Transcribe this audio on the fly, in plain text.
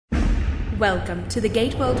Welcome to the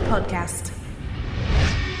GateWorld podcast.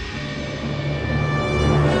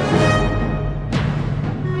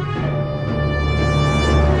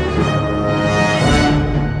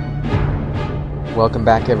 Welcome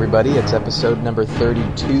back, everybody. It's episode number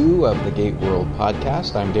 32 of the GateWorld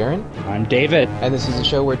podcast. I'm Darren. I'm David. And this is a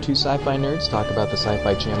show where two sci-fi nerds talk about the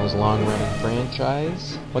Sci-Fi Channel's long-running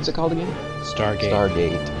franchise. What's it called again?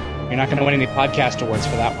 Stargate. You're not going to win any podcast awards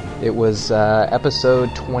for that one. It was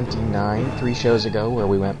episode 29, 3 shows ago, where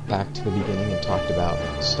we went back to the beginning and talked about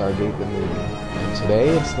Stargate the movie. And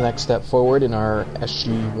today, it's the next step forward in our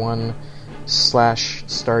SG-1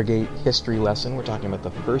 /Stargate history lesson. We're talking about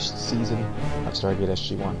the first season of Stargate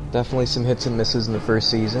SG-1. Definitely some hits and misses in the first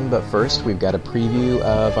season, but first we've got a preview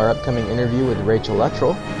of our upcoming interview with Rachel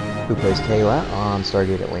Luttrell, who plays Kayla on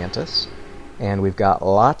Stargate Atlantis. And we've got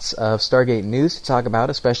lots of Stargate news to talk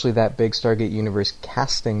about, especially that big Stargate Universe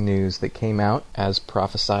casting news that came out, as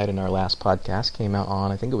prophesied in our last podcast, came out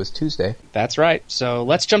on, I think it was Tuesday. That's right. So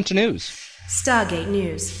let's jump to news. Stargate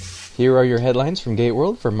news. Here are your headlines from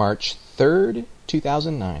GateWorld for March 3rd,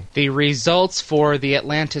 2009. The results for the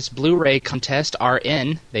Atlantis Blu-ray contest are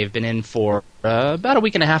in. They've been in for about a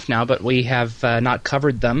week and a half now, but we have not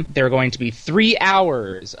covered them. They're going to be 3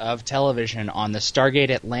 hours of television on the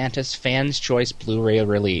Stargate Atlantis Fans' Choice Blu-ray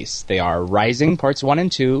release. They are Rising, Parts 1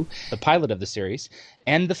 and 2, the pilot of the series,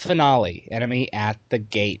 and the finale, Enemy at the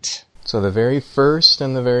Gate. So the very first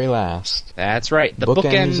and the very last. That's right, the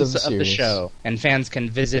bookends of the show. And fans can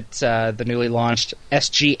visit the newly launched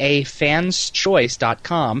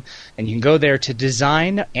SGAFansChoice.com, and you can go there to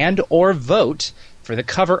design and or vote for the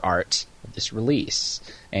cover art of this release.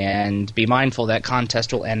 And be mindful that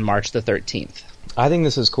contest will end March the 13th. I think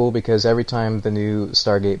this is cool because every time the new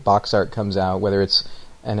Stargate box art comes out, whether it's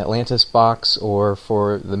an Atlantis box or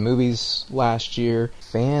for the movies last year,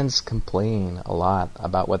 fans complain a lot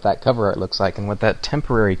about what that cover art looks like and what that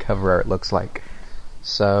temporary cover art looks like.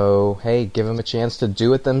 So, hey, give them a chance to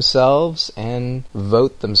do it themselves and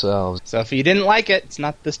vote themselves. So if you didn't like it, it's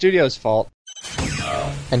not the studio's fault.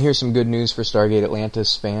 And here's some good news for Stargate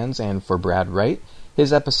Atlantis fans and for Brad Wright.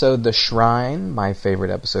 His episode, The Shrine, my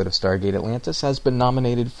favorite episode of Stargate Atlantis, has been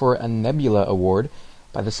nominated for a Nebula Award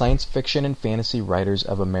by the Science Fiction and Fantasy Writers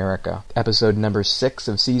of America. Episode number 6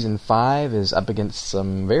 of Season 5 is up against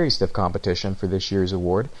some very stiff competition for this year's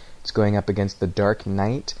award. It's going up against The Dark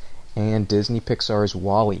Knight and Disney Pixar's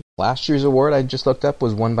WALL-E. Last year's award, I just looked up,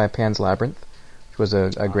 was won by Pan's Labyrinth, which was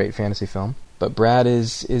a great fantasy film. But Brad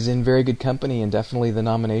is in very good company, and definitely the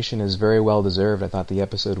nomination is very well deserved. I thought the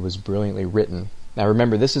episode was brilliantly written. Now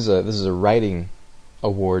remember, this is a writing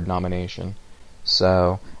award nomination.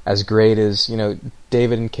 So, as great as,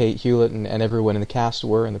 David and Kate Hewlett and everyone in the cast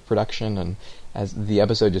were in the production, and as the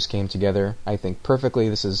episode just came together, I think perfectly.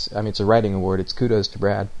 It's a writing award. It's kudos to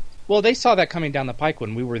Brad. Well, they saw that coming down the pike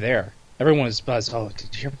when we were there. Everyone was buzzed. Oh,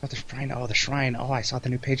 did you hear about the Shrine? Oh, the Shrine. Oh, I saw the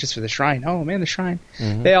new pages for the Shrine. Oh, man, the Shrine.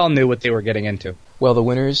 Mm-hmm. They all knew what they were getting into. Well, the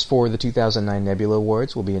winners for the 2009 Nebula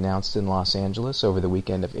Awards will be announced in Los Angeles over the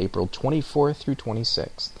weekend of April 24th through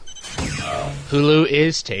 26th. Hulu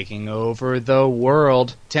is taking over the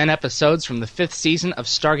world. 10 episodes from the 5th season of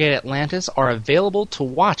Stargate Atlantis are available to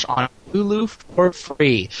watch on Hulu for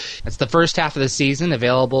free. That's the first half of the season,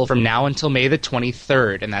 available from now until May the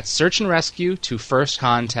 23rd, and that's Search and Rescue to First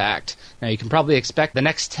Contact. Now, you can probably expect the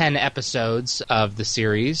next 10 episodes of the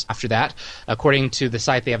series after that. According to the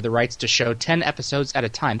site, they have the rights to show 10 episodes at a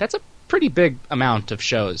time. That's a pretty big amount of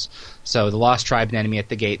shows. So The Lost Tribe and Enemy at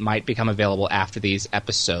the Gate might become available after these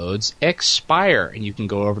episodes expire. And you can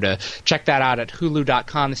go over to check that out at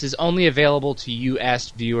Hulu.com. This is only available to U.S.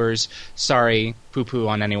 viewers. Sorry, poo-poo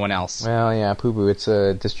on anyone else. Well, yeah, poo-poo. It's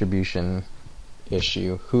a distribution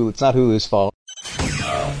issue. It's not Hulu's fault.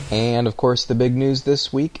 And, of course, the big news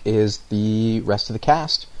this week is the rest of the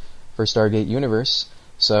cast for Stargate Universe.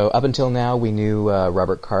 So up until now, we knew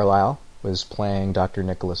Robert Carlyle was playing Dr.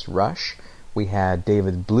 Nicholas Rush. We had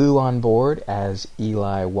David Blue on board as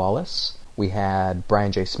Eli Wallace. We had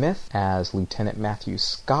Brian J. Smith as Lieutenant Matthew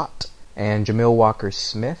Scott, and Jamil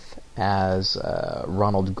Walker-Smith as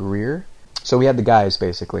Ronald Greer. So we had the guys,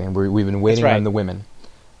 basically, and we've been waiting on the women.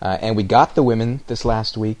 And we got the women this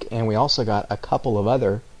last week, and we also got a couple of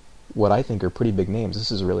other, what I think are pretty big names.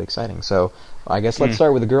 This is really exciting. So I guess let's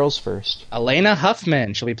start with the girls first. Elena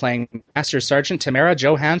Huffman. She'll be playing Master Sergeant Tamara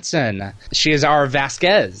Johansson. She is our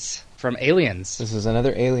Vasquez from Aliens. This is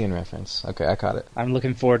another Alien reference. Okay, I caught it. I'm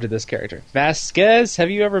looking forward to this character. Vasquez, have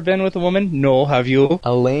you ever been with a woman? No, have you?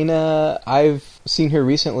 Elena, I've seen her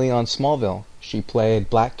recently on Smallville. She played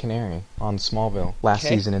Black Canary on Smallville last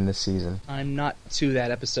season and this season. I'm not to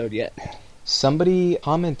that episode yet. Somebody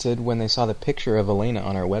commented when they saw the picture of Elena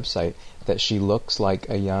on our website that she looks like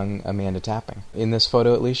a young Amanda Tapping. In this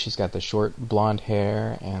photo, at least, she's got the short blonde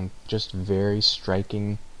hair and just very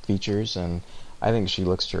striking features, and I think she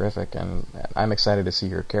looks terrific, and I'm excited to see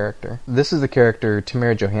her character. This is the character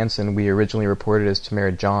Tamara Johansson we originally reported as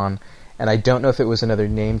Tamara John, and I don't know if it was another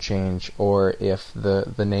name change or if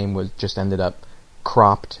the name was just ended up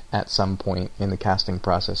cropped at some point in the casting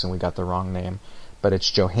process and we got the wrong name, but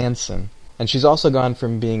it's Johansson. And she's also gone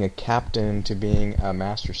from being a captain to being a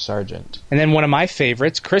master sergeant. And then one of my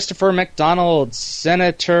favorites, Christopher McDonald,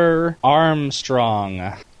 Senator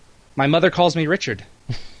Armstrong. My mother calls me Richard.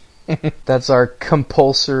 That's our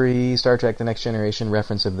compulsory Star Trek The Next Generation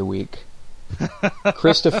reference of the week.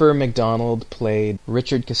 Christopher McDonald played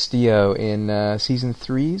Richard Castillo in Season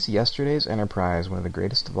 3's Yesterday's Enterprise, one of the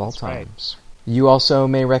greatest of all times. Right. You also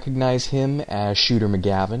may recognize him as Shooter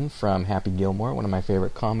McGavin from Happy Gilmore, one of my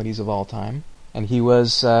favorite comedies of all time. And he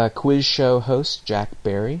was quiz show host Jack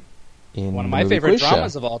Barry in one of my favorite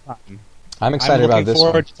dramas of all time. I'm excited about this one.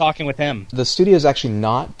 I'm looking forward to talking with him. The studio is actually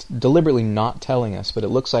deliberately not telling us, but it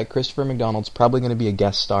looks like Christopher McDonald's probably going to be a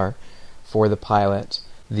guest star for the pilot.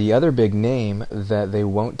 The other big name that they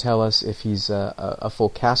won't tell us if he's a full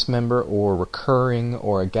cast member or recurring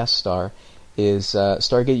or a guest star is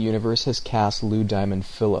Stargate Universe has cast Lou Diamond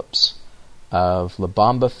Phillips of La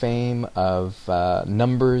Bamba fame, of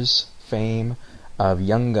Numbers fame, of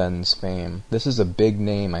Young Guns fame. This is a big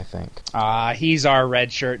name, I think. He's our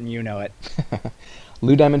red shirt and you know it.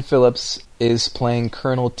 Lou Diamond Phillips is playing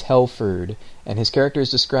Colonel Telford, and his character is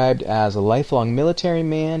described as a lifelong military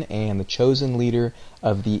man and the chosen leader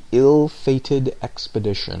of the ill-fated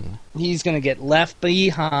expedition. He's going to get left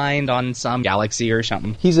behind on some galaxy or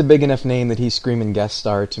something. He's a big enough name that he's screaming guest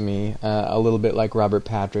star to me, a little bit like Robert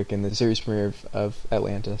Patrick in the series premiere of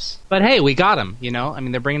Atlantis. But hey, we got him, you know? I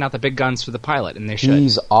mean, they're bringing out the big guns for the pilot, and they should.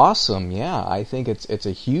 He's awesome, yeah. I think it's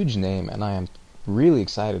a huge name, and I am really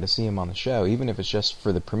excited to see him on the show, even if it's just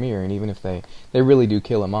for the premiere, and even if they really do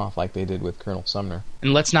kill him off like they did with Colonel Sumner.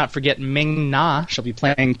 And let's not forget Ming Na. She'll be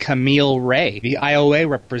playing Camille Ray, the IOA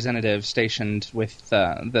representative stationed with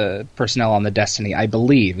the personnel on the Destiny, I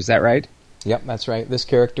believe. Is that right? Yep, that's right. This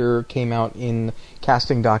character came out in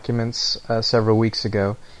casting documents several weeks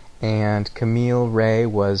ago, and Camille Ray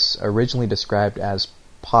was originally described as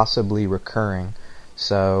possibly recurring.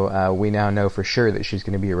 So we now know for sure that she's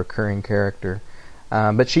going to be a recurring character.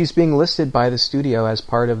 But she's being listed by the studio as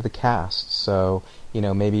part of the cast. So, you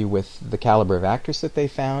know, maybe with the caliber of actress that they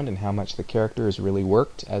found and how much the character has really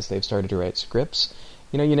worked as they've started to write scripts,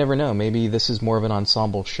 you know, you never know. Maybe this is more of an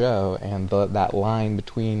ensemble show, and that line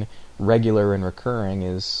between regular and recurring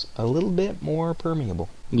is a little bit more permeable.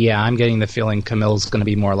 Yeah, I'm getting the feeling Camille's going to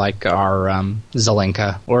be more like our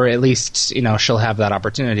Zelenka. Or at least, you know, she'll have that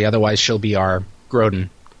opportunity. Otherwise, she'll be our Grodin.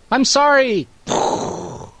 I'm sorry!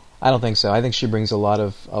 I don't think so. I think she brings a lot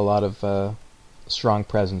of strong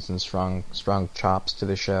presence and strong chops to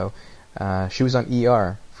the show. She was on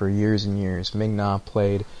ER for years and years. Ming Na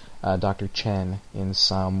played Dr. Chen in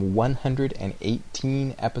some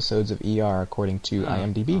 118 episodes of ER, according to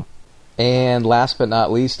IMDb. And last but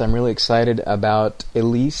not least, I'm really excited about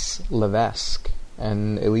Elise Levesque.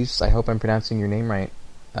 And Elise, I hope I'm pronouncing your name right.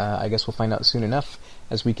 I guess we'll find out soon enough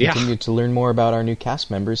as we continue to learn more about our new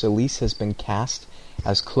cast members. Elise has been cast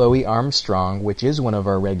as Chloe Armstrong, which is one of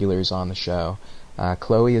our regulars on the show.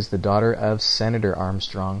 Chloe is the daughter of Senator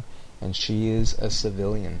Armstrong, and she is a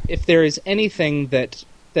civilian. If there is anything that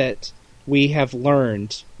we have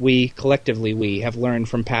learned, we have learned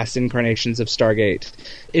from past incarnations of Stargate,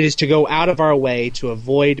 it is to go out of our way to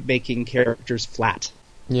avoid making characters flat.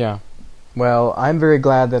 Yeah. Well, I'm very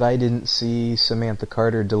glad that I didn't see Samantha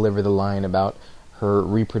Carter deliver the line about her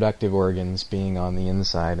reproductive organs being on the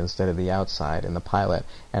inside instead of the outside in the pilot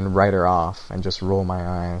and write her off and just roll my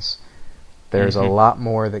eyes. There's a lot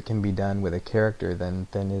more that can be done with a character than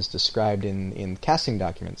is described in casting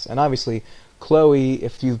documents. And obviously, Chloe,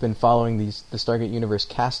 if you've been following the Stargate Universe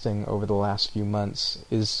casting over the last few months,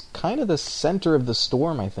 is kind of the center of the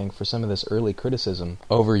storm, I think, for some of this early criticism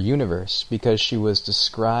over Universe, because she was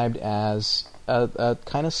described as a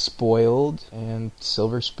kind of spoiled and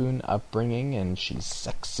silver spoon upbringing, and she's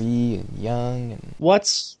sexy and young. And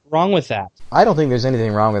what's wrong with that? I don't think there's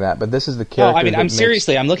anything wrong with that, but this is the character. No, I mean,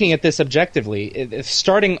 seriously, I'm looking at this objectively. If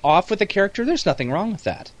starting off with a character, there's nothing wrong with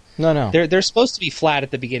that. No. They're supposed to be flat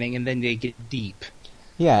at the beginning, and then they get deep.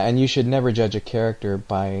 Yeah, and you should never judge a character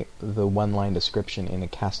by the one-line description in a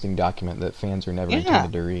casting document that fans are never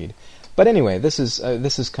intended to read. But anyway, this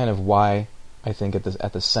is kind of why I think at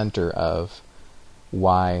the center of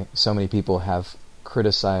why so many people have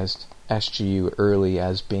criticized SGU early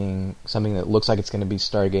as being something that looks like it's going to be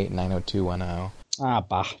Stargate 90210. Ah,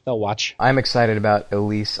 bah, they'll watch. I'm excited about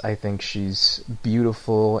Elise. I think she's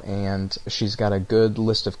beautiful, and she's got a good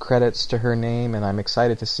list of credits to her name, and I'm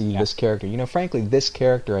excited to see this character. You know, frankly, this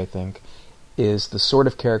character, I think, is the sort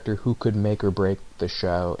of character who could make or break the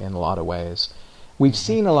show in a lot of ways. We've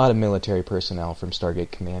seen a lot of military personnel from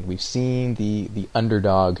Stargate Command. We've seen the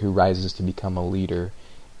underdog who rises to become a leader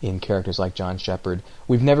in characters like John Shepard.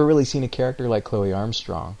 We've never really seen a character like Chloe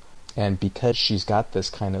Armstrong. And because she's got this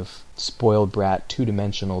kind of spoiled brat,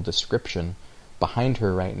 two-dimensional description behind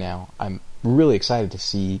her right now, I'm really excited to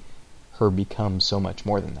see her become so much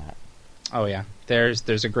more than that. Oh yeah,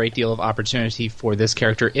 there's a great deal of opportunity for this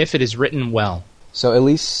character if it is written well. So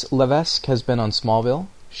Elise Levesque has been on Smallville.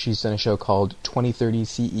 She's done a show called 2030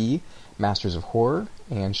 CE, Masters of Horror,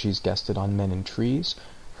 and she's guested on Men in Trees.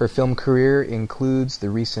 Her film career includes the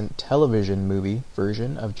recent television movie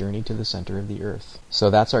version of Journey to the Center of the Earth. So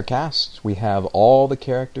that's our cast. We have all the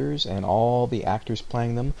characters and all the actors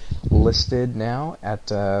playing them listed now at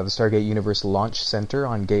the Stargate Universe Launch Center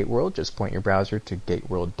on GateWorld. Just point your browser to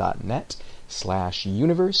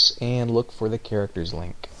gateworld.net/universe and look for the characters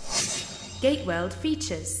link. GateWorld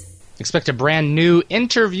features. Expect a brand new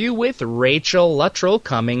interview with Rachel Luttrell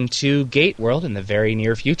coming to GateWorld in the very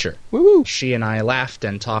near future. Woo-woo. She and I laughed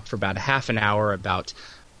and talked for about half an hour about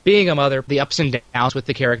being a mother, the ups and downs with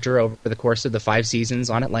the character over the course of the 5 seasons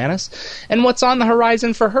on Atlantis, and what's on the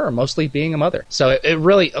horizon for her, mostly being a mother. So it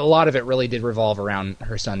really, a lot of it really did revolve around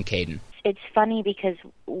her son, Caden. It's funny because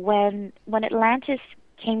when Atlantis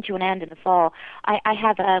came to an end in the fall, I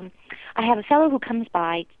have a fellow who comes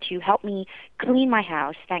by to help me clean my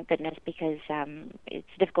house, thank goodness, because it's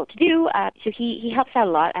difficult to do. So he helps out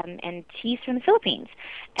a lot, and he's from the Philippines.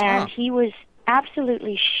 And he was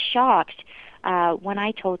absolutely shocked when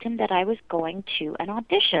I told him that I was going to an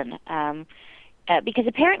audition. Because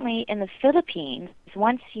apparently in the Philippines,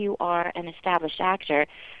 once you are an established actor,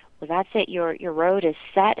 well, that's it. Your road is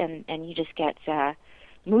set, and you just get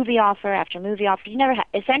movie offer after movie offer. You never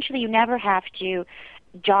essentially you never have to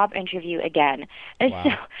job interview again. And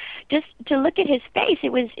so just to look at his face,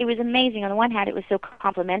 it was amazing. On the one hand, it was so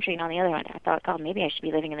complimentary, and on the other hand, I thought, God, maybe I should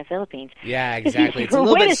be living in the Philippines. Yeah, exactly. It's a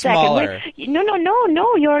little bit smaller.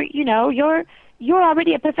 No, you're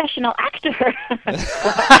already a professional actor.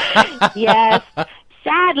 Yes,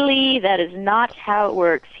 sadly, that is not how it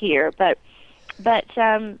works here. But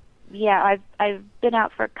yeah, I've been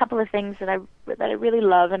out for a couple of things that I really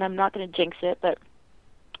love, and I'm not going to jinx it, but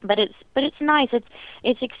it's nice.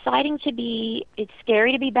 It's exciting to be. It's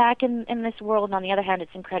scary to be back in this world, and on the other hand,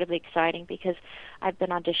 it's incredibly exciting because I've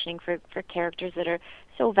been auditioning for characters that are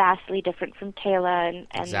so vastly different from Taylor, and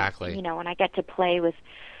exactly. And I get to play with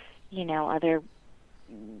other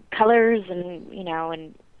colors, and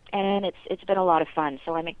it's been a lot of fun.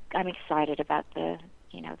 So I'm excited about the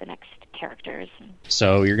next characters.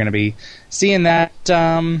 So you're going to be seeing that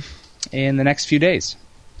in the next few days.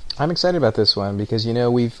 I'm excited about this one because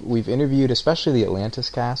we've interviewed especially the Atlantis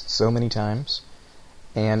cast so many times,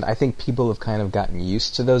 and I think people have kind of gotten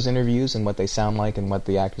used to those interviews and what they sound like and what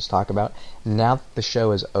the actors talk about. Now that the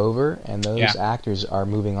show is over and those actors are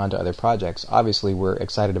moving on to other projects, obviously we're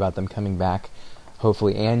excited about them coming back,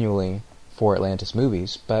 hopefully annually, for Atlantis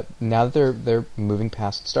movies. But now that they're moving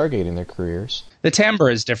past Stargate in their careers, the timbre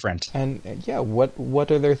is different. And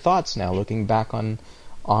what are their thoughts now, looking back on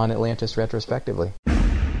Atlantis retrospectively?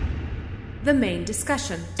 The main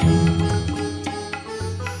discussion.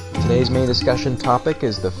 Today's main discussion topic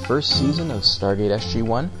is the first season of Stargate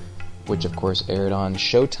SG-1, which of course aired on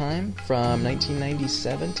Showtime from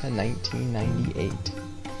 1997 to 1998.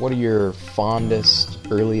 What are your fondest,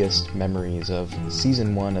 earliest memories of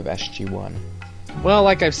Season 1 of SG-1? Well,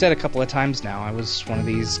 like I've said a couple of times now, I was one of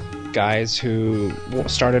these guys who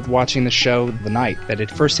started watching the show the night that it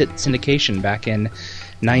first hit syndication back in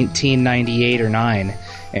 1998 or 9.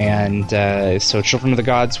 And so Children of the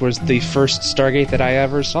Gods was the first Stargate that I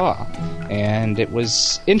ever saw. And it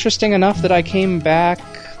was interesting enough that I came back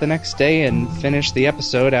the next day and finished the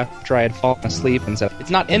episode after I had fallen asleep and said, it's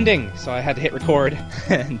not ending, so I had to hit record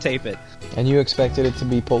and tape it. And you expected it to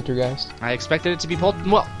be Poltergeist? I expected it to be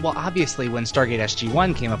Well, obviously when Stargate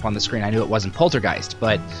SG-1 came up on the screen, I knew it wasn't Poltergeist,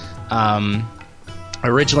 but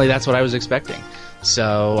originally that's what I was expecting.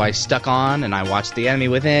 So I stuck on and I watched The Enemy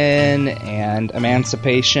Within and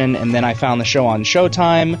Emancipation, and then I found the show on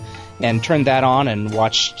Showtime and turned that on and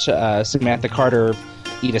watched Samantha Carter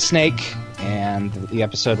eat a snake, and the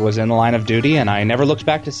episode was in the line of duty, and I never looked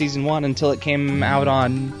back to Season 1 until it came out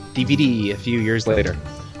on DVD a few years later.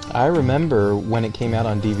 I remember when it came out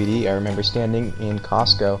on DVD, I remember standing in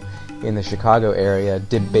Costco in the Chicago area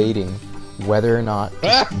debating whether or not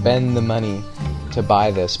to spend the money to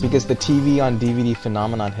buy this, because the TV on DVD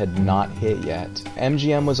phenomenon had not hit yet.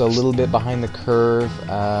 MGM was a little bit behind the curve.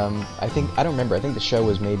 I don't remember. I think the show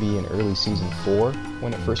was maybe in early season 4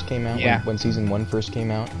 when it first came out, when season 1 first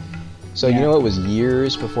came out. So you know, it was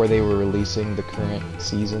years before they were releasing the current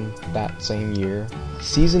season that same year.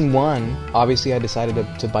 Season 1, obviously I decided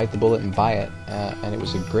to bite the bullet and buy it, and it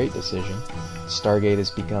was a great decision. Stargate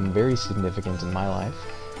has become very significant in my life.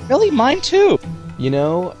 Really? Mine too. You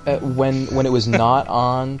know, when it was not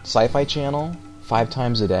on Sci-Fi Channel 5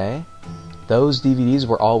 times a day, those DVDs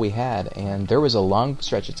were all we had, and there was a long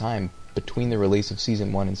stretch of time between the release of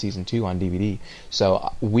Season 1 and Season 2 on DVD.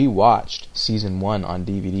 So we watched Season 1 on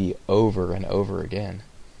DVD over and over again.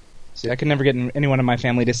 See, I could never get anyone in my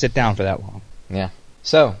family to sit down for that long. Yeah.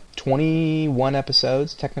 So, 21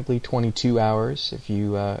 episodes, technically 22 hours if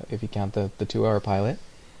you count the 2-hour pilot.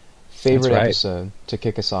 Favorite episode to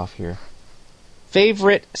kick us off here?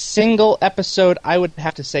 Favorite single episode, I would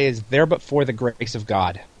have to say, is There But For the Grace of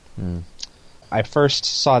God. I first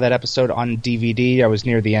saw that episode on DVD. I was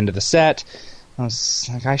near the end of the set. I was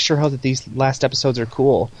like, I sure hope that these last episodes are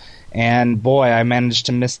cool. And boy, I managed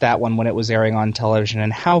to miss that one when it was airing on television,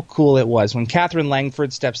 and how cool it was. When Catherine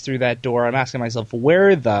Langford steps through that door, I'm asking myself,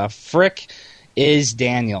 where the frick is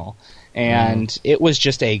Daniel? And it was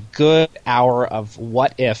just a good hour of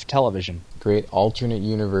what-if television. Great alternate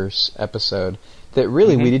universe episode that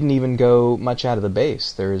really we didn't even go much out of the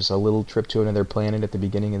base. There's a little trip to another planet at the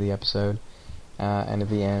beginning of the episode and at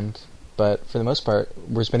the end. But for the most part,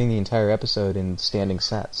 we're spending the entire episode in standing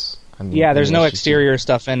sets. There's no exterior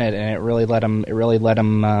stuff in it, and it really let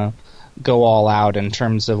them go all out in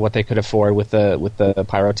terms of what they could afford with the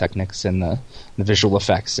pyrotechnics and the visual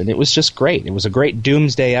effects, and it was just great. It was a great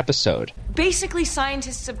doomsday episode. Basically,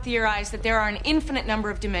 scientists have theorized that there are an infinite number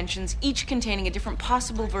of dimensions, each containing a different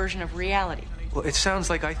possible version of reality. Well, it sounds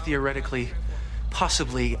like I theoretically,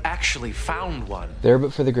 possibly, actually found one. There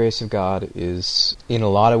But For the Grace of God is, in a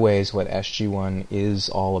lot of ways, what SG-1 is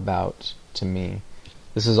all about to me.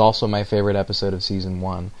 This is also my favorite episode of Season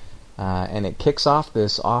 1. And it kicks off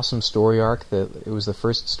this awesome story arc. It was the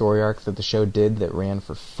first story arc that the show did that ran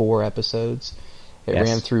for 4 episodes. It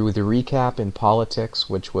ran through with a recap in politics,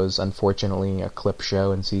 which was unfortunately a clip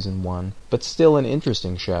show in Season 1, but still an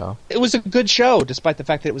interesting show. It was a good show, despite the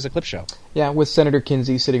fact that it was a clip show. Yeah, with Senator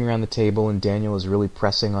Kinsey sitting around the table, and Daniel is really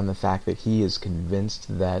pressing on the fact that he is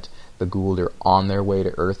convinced that the Goa'uld are on their way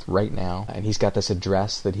to Earth right now, and he's got this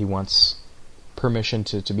address that he wants permission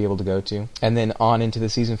to be able to go to. And then on into the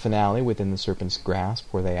season finale within the Serpent's Grasp,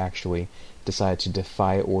 where they actually decide to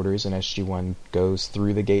defy orders, and SG-1 goes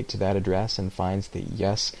through the gate to that address and finds that,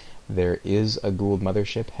 yes, there is a Goa'uld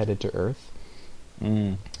mothership headed to Earth.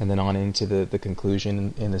 And then on into the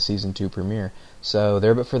conclusion in the Season 2 premiere. So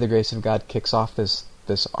There But For the Grace of God kicks off this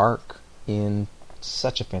arc in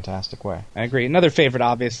such a fantastic way. I agree. Another favorite,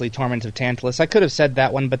 obviously, Torment of Tantalus. I could have said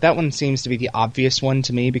that one, but that one seems to be the obvious one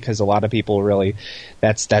to me, because a lot of people really,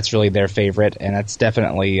 that's really their favorite, and that's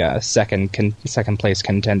definitely a second place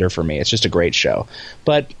contender for me. It's just a great show.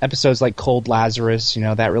 But episodes like Cold Lazarus,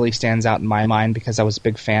 that really stands out in my mind because I was a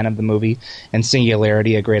big fan of the movie, and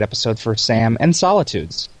Singularity, a great episode for Sam, and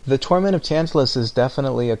Solitudes. The Torment of Tantalus is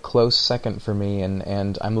definitely a close second for me,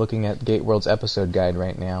 and I'm looking at GateWorld's episode guide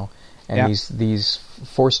right now. And these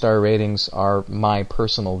 4-star ratings are my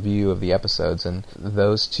personal view of the episodes, and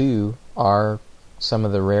those two are some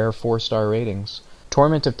of the rare 4-star ratings.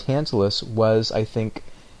 Torment of Tantalus was, I think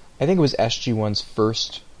it was SG-1's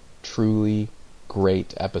first truly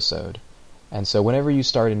great episode. And so whenever you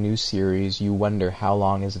start a new series, you wonder how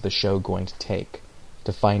long is the show going to take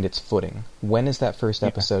to find its footing. When is that first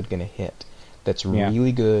episode going to hit? That's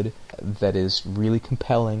really good, that is really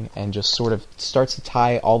compelling, and just sort of starts to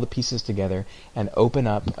tie all the pieces together and open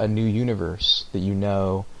up a new universe that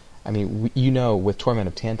with Torment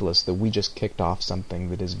of Tantalus that we just kicked off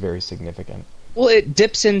something that is very significant. Well, it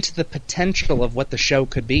dips into the potential of what the show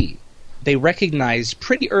could be. They recognized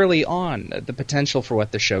pretty early on the potential for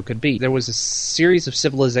what the show could be. There was a series of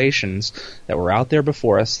civilizations that were out there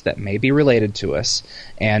before us that may be related to us,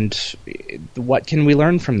 and what can we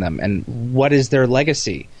learn from them, and what is their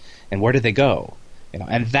legacy, and where do they go?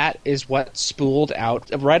 And that is what spooled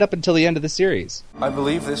out right up until the end of the series. I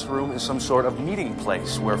believe this room is some sort of meeting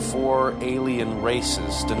place where 4 alien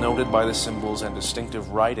races, denoted by the symbols and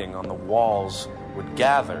distinctive writing on the walls, would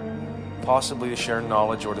gather, possibly to share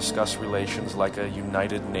knowledge or discuss relations like a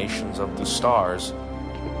United Nations of the Stars.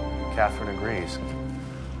 Catherine agrees.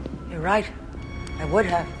 You're right. I would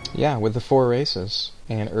have. Yeah, with the 4 races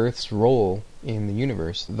and Earth's role in the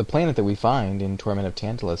universe. The planet that we find in Torment of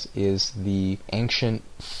Tantalus is the ancient,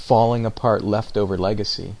 falling apart leftover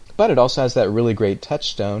legacy. But it also has that really great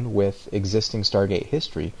touchstone with existing Stargate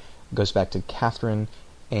history. It goes back to Catherine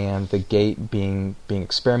and the gate being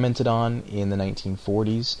experimented on in the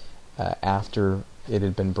 1940s after it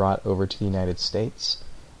had been brought over to the United States.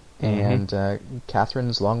 And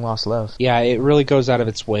Catherine's long-lost love. Yeah, it really goes out of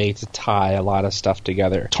its way to tie a lot of stuff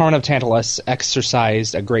together. Torment of Tantalus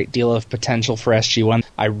exercised a great deal of potential for SG-1.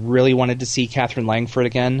 I really wanted to see Catherine Langford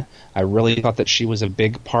again. I really thought that she was a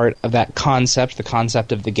big part of that concept, the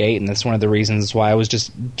concept of the gate, and that's one of the reasons why I was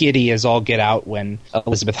just giddy as all get out when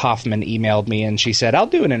Elizabeth Hoffman emailed me and she said, I'll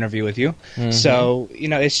do an interview with you. So,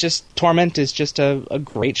 it's just, Torment is just a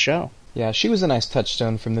great show. Yeah, she was a nice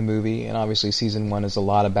touchstone from the movie, and obviously season 1 is a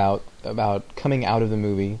lot about coming out of the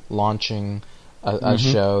movie, launching a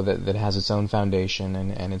show that has its own foundation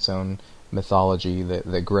and its own mythology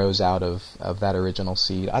that grows out of that original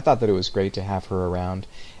seed. I thought that it was great to have her around.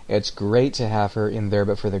 It's great to have her in There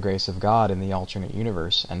But For the Grace of God in the alternate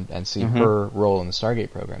universe and see her role in the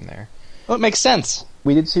Stargate program there. Well, it makes sense.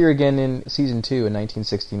 We did see her again in Season 2 in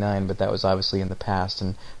 1969, but that was obviously in the past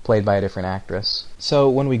and played by a different actress. So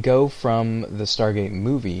when we go from the Stargate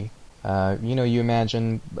movie, you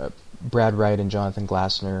imagine Brad Wright and Jonathan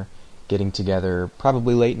Glassner getting together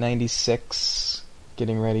probably late 96,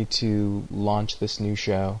 getting ready to launch this new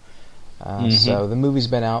show. So the movie's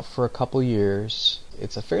been out for a couple years.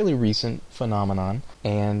 It's a fairly recent phenomenon,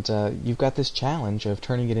 and you've got this challenge of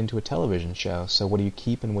turning it into a television show. So what do you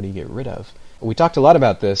keep and what do you get rid of? We talked a lot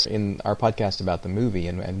about this in our podcast about the movie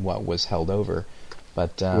and what was held over,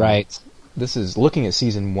 but right. This is looking at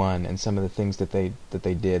season 1 and some of the things that they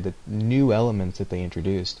did, the new elements that they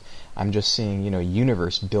introduced. I'm just seeing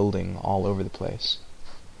universe building all over the place.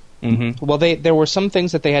 Well, there were some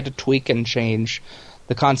things that they had to tweak and change.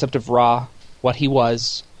 The concept of Ra, what he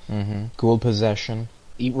was. Gould possession.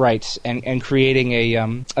 Right, and creating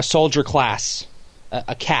a soldier class,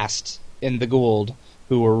 a caste in the Gould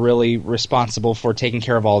who were really responsible for taking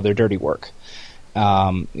care of all their dirty work.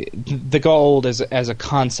 The Gould as a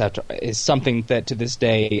concept is something that to this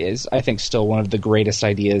day is, I think, still one of the greatest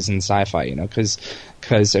ideas in sci-fi, because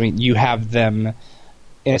you have them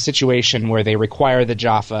in a situation where they require the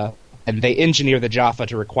Jaffa, and they engineer the Jaffa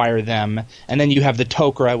to require them, and then you have the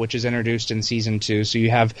Tok'ra, which is introduced in Season 2, so you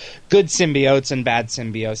have good symbiotes and bad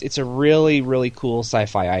symbiotes. It's a really, really cool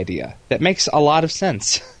sci-fi idea that makes a lot of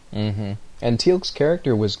sense. And Teal'c's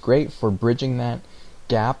character was great for bridging that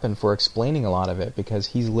gap and for explaining a lot of it, because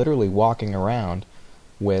he's literally walking around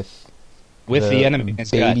with the enemy,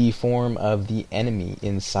 baby form of the enemy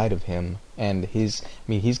inside of him, and he's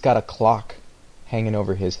got a clock hanging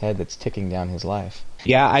over his head that's ticking down his life.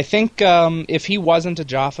 Yeah, I think if he wasn't a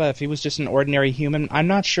Jaffa, if he was just an ordinary human, I'm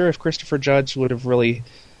not sure if Christopher Judge would have really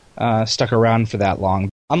stuck around for that long.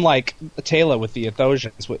 Unlike Taylor with the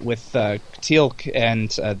Athosians, with Teal'c and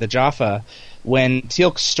the Jaffa, when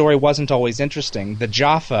Teal'c's story wasn't always interesting, the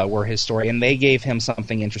Jaffa were his story, and they gave him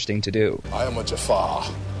something interesting to do. I am a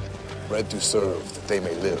Jaffa, bred to serve that they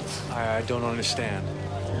may live. I don't understand.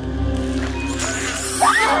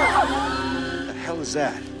 What the hell is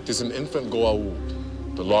that? It is an infant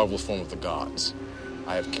Goa'uld, the larval form of the gods.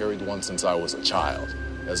 I have carried one since I was a child,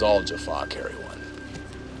 as all Jaffa carry one.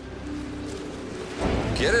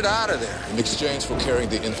 Get it out of there. In exchange for carrying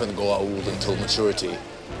the infant Goa'uld until maturity,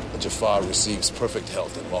 the Jaffa receives perfect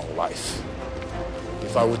health and long life.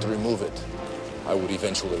 If I were to remove it, I would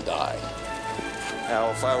eventually die.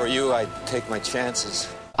 Now, if I were you, I'd take my chances.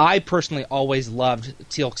 I personally always loved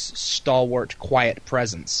Teal'c's stalwart, quiet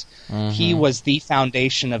presence. He was the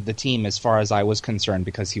foundation of the team as far as I was concerned,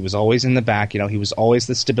 because he was always in the back. He was always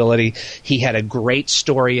the stability. He had a great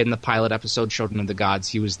story in the pilot episode, Children of the Gods.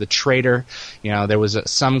 He was the traitor. There was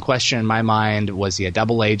some question in my mind, was he a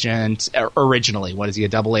double agent? Originally, was he a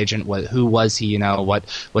double agent? Who was he?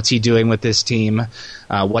 What's he doing with this team?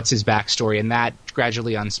 What's his backstory? And that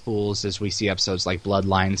gradually unspools as we see episodes like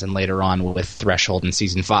Bloodlines and later on with Threshold in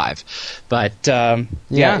Season 5. But,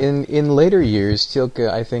 yeah. In later years, Teal'c,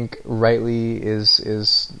 I think, rightly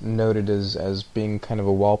is noted as being kind of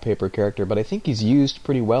a wallpaper character, but I think he's used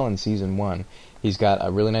pretty well in Season 1. He's got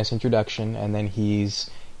a really nice introduction, and then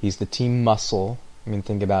he's the team muscle.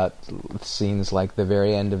 Think about scenes like the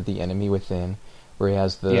very end of The Enemy Within, where he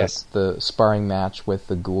has the sparring match with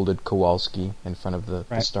the Goulded Kowalski in front of the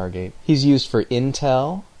Stargate. He's used for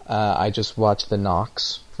intel. I just watched the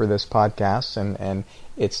Nox for this podcast, and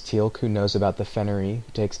it's Teal'c who knows about the Fennery,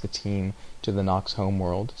 who takes the team to the Nox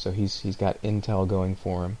homeworld, so he's got intel going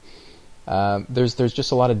for him. There's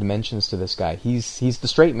just a lot of dimensions to this guy. He's the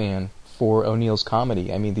straight man for O'Neill's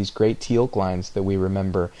comedy. I mean, these great Teal'c lines that we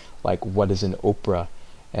remember, like, what is an Oprah?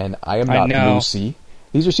 And I am not Lucy.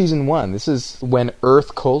 These are season 1. This is when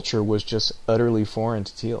Earth culture was just utterly foreign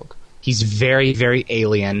to Teal'c. He's very, very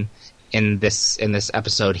alien in this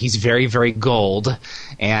episode. He's very, very gold,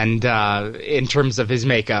 and in terms of his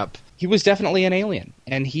makeup, he was definitely an alien.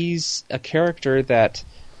 And he's a character that,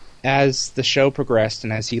 as the show progressed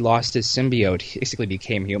and as he lost his symbiote, he basically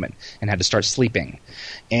became human and had to start sleeping.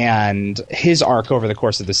 And his arc over the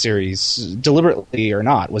course of the series, deliberately or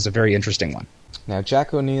not, was a very interesting one. Now,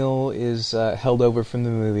 Jack O'Neill is held over from the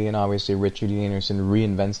movie, and obviously Richard E. Anderson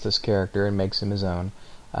reinvents this character and makes him his own.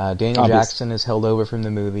 Daniel Jackson is held over from the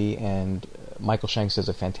movie, and Michael Shanks does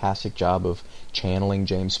a fantastic job of channeling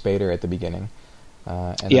James Spader at the beginning.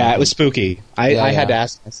 It was spooky. I had to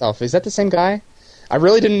ask myself, is that the same guy? I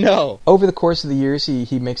really didn't know. Over the course of the years,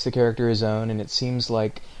 he makes the character his own, and it seems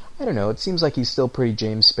like, I don't know, it seems like he's still pretty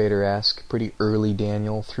James Spader-esque, pretty early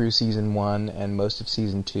Daniel through Season 1 and most of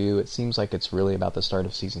Season 2. It seems like it's really about the start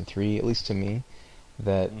of Season 3, at least to me,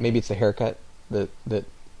 that maybe it's the haircut that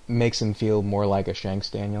makes him feel more like a Shanks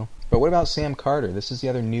Daniel. But what about Sam Carter? This is the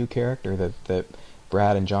other new character that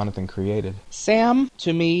Brad and Jonathan created. Sam,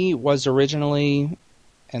 to me, was originally,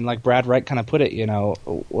 and like Brad Wright kind of put it,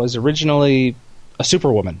 was originally a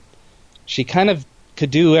superwoman. She kind of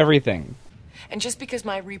could do everything. And just because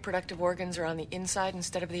my reproductive organs are on the inside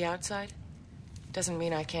instead of the outside, doesn't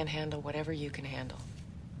mean I can't handle whatever you can handle.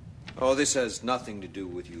 Oh, this has nothing to do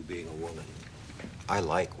with you being a woman. I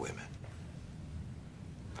like women.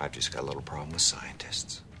 I've just got a little problem with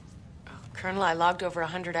scientists. Oh, Colonel, I logged over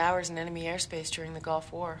 100 hours in enemy airspace during the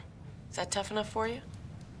Gulf War. Is that tough enough for you?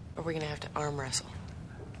 Or are we going to have to arm wrestle?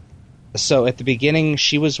 So at the beginning,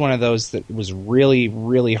 she was one of those that was really,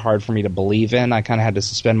 really hard for me to believe in. I kind of had to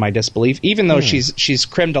suspend my disbelief. Even though she's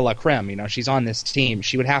creme de la creme, she's on this team,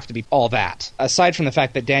 she would have to be all that. Aside from the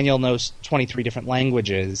fact that Daniel knows 23 different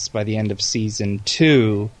languages by the end of Season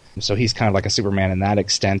 2, so he's kind of like a Superman in that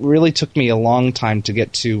extent. It really took me a long time to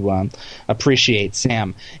get to appreciate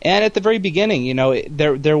Sam. And at the very beginning,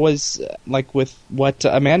 there was, like with what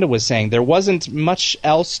Amanda was saying, there wasn't much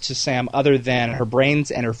else to Sam other than her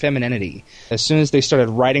brains and her femininity. As soon as they started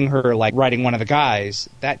writing her like writing one of the guys,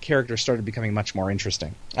 that character started becoming much more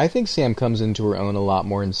interesting. I think Sam comes into her own a lot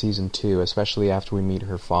more in Season 2, especially after we meet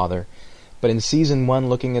her father. But in Season 1,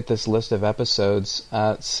 looking at this list of episodes,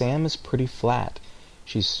 Sam is pretty flat.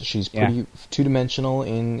 She's pretty two-dimensional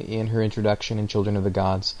in her introduction in Children of the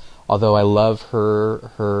Gods, although I love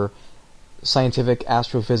her scientific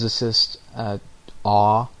astrophysicist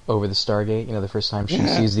awe over the Stargate, the first time she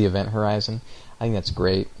sees the event horizon. I think that's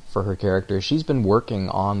great for her character. She's been working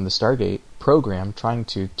on the Stargate program, trying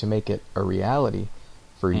to make it a reality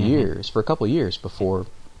for years, for a couple of years, before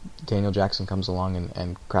Daniel Jackson comes along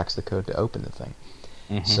and cracks the code to open the thing.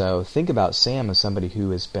 So think about Sam as somebody who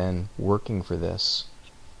has been working for this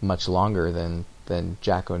much longer than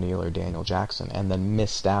Jack O'Neill or Daniel Jackson, and then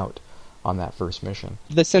missed out on that first mission.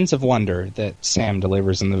 The sense of wonder that Sam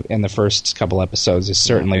delivers in the first couple episodes is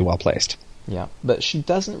certainly well placed. Yeah, but she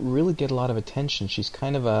doesn't really get a lot of attention. She's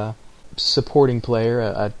kind of a supporting player,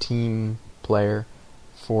 a team player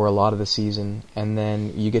for a lot of the season, and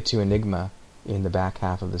then you get to Enigma in the back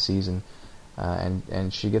half of the season,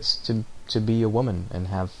 and she gets to be a woman and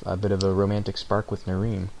have a bit of a romantic spark with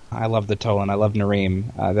Nareem. I love the Tolan. I love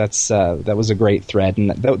Nareem. That was a great thread,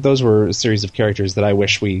 and those were a series of characters that I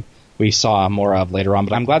wish we saw more of later on,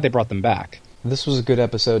 but I'm glad they brought them back. This was a good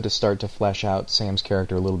episode to start to flesh out Sam's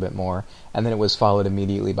character a little bit more, and then it was followed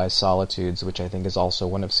immediately by Solitudes, which I think is also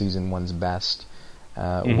one of Season 1's best,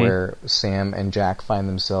 where Sam and Jack find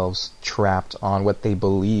themselves trapped on what they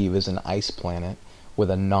believe is an ice planet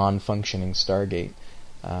with a non-functioning Stargate.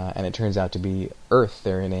 And it turns out to be Earth.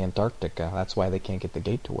 They're in Antarctica. That's why they can't get the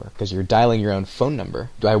gate to work, because you're dialing your own phone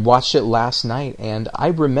number. I watched it last night, and I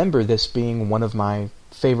remember this being one of my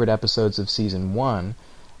favorite episodes of Season 1.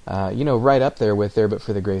 Right up there with There But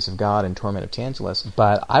For the Grace of God and Torment of Tantalus.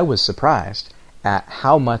 But I was surprised at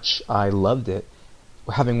how much I loved it,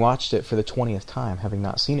 having watched it for the 20th time, having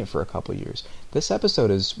not seen it for a couple of years. This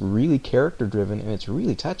episode is really character-driven, and it's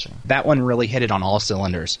really touching. That one really hit it on all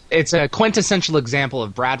cylinders. It's a quintessential example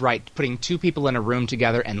of Brad Wright putting two people in a room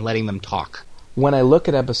together and letting them talk. When I look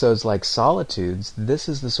at episodes like Solitudes, this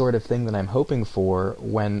is the sort of thing that I'm hoping for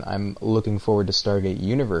when I'm looking forward to Stargate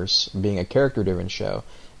Universe being a character-driven show.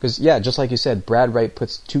 Because, just like you said, Brad Wright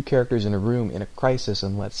puts two characters in a room in a crisis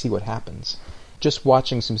and let's see what happens. Just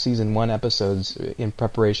watching some Season 1 episodes in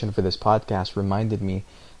preparation for this podcast reminded me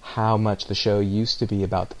how much the show used to be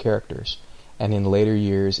about the characters. And in later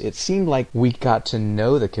years, it seemed like we got to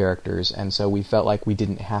know the characters, and so we felt like we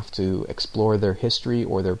didn't have to explore their history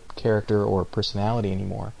or their character or personality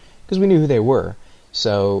anymore, because we knew who they were.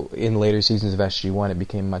 So in later seasons of SG-1, it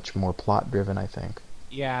became much more plot-driven, I think.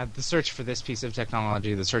 Yeah, the search for this piece of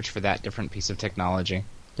technology, the search for that different piece of technology.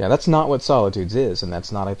 Yeah, that's not what Solitudes is, and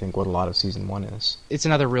that's not, I think, what a lot of Season 1 is. It's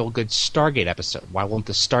another real good Stargate episode. Why won't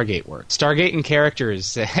the Stargate work? Stargate and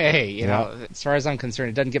characters, hey, you know, as far as I'm concerned,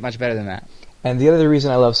 it doesn't get much better than that. And the other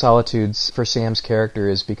reason I love Solitudes for Sam's character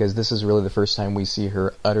is because this is really the first time we see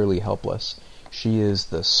her utterly helpless. She is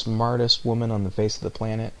the smartest woman on the face of the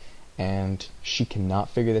planet, and she cannot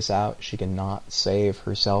figure this out. She cannot save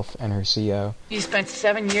herself and her CO. You spent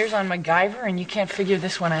 7 years on MacGyver and you can't figure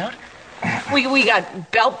this one out? We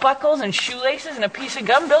got belt buckles and shoelaces and a piece of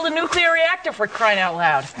gum. Build a nuclear reactor, for crying out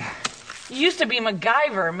loud. You used to be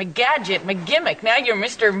MacGyver, McGadget, McGimmick. Now you're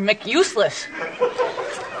Mr. McUseless.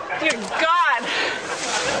 Dear God.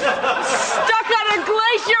 Stuck on a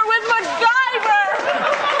glacier with MacGyver!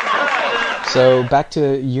 So back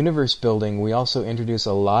to universe building, we also introduce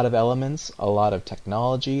a lot of elements, a lot of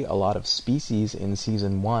technology, a lot of species in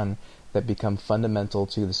Season 1 that become fundamental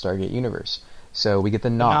to the Stargate universe. So we get the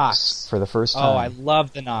Nox for the first time. Oh, I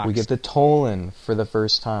love the Nox. We get the Tolan for the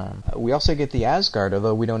first time. We also get the Asgard,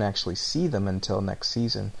 although we don't actually see them until next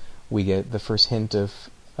season. We get the first hint of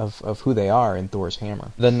who they are in Thor's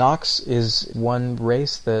hammer. The Nox is one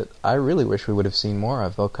race that I really wish we would have seen more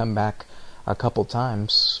of. They'll come back a couple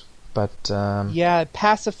times, but... Yeah,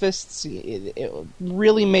 pacifists, it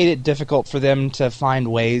really made it difficult for them to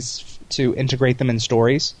find ways to integrate them in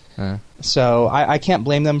stories. So I can't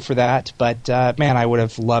blame them for that, but man, I would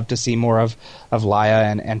have loved to see more of Laia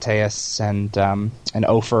and Antaeus and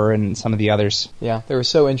Ophir and some of the others. Yeah, they were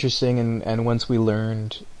so interesting, and once we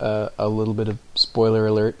learned a little bit of spoiler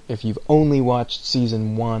alert, if you've only watched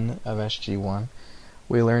Season 1 of SG-1,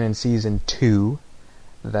 we learn in Season 2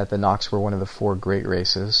 that the Nox were one of the 4 great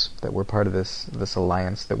races that were part of this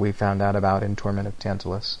alliance that we found out about in Torment of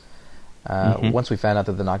Tantalus. Once we found out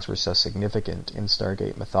that the Nox were so significant in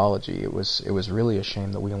Stargate mythology, it was really a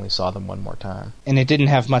shame that we only saw them one more time. And it didn't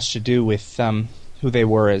have much to do with who they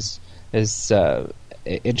were as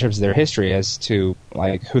in terms of their history, as to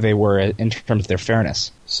like who they were in terms of their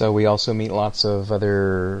fairness. So we also meet lots of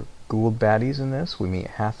other Goa'uld baddies in this. We meet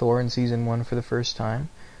Hathor in Season 1 for the first time.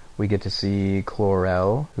 We get to see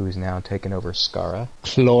Chlorel, who's now taken over Skara.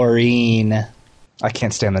 Chlorine. I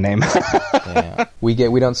can't stand the name. Yeah. We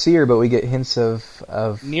don't see her, but we get hints of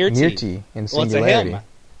Nirti in Singularity.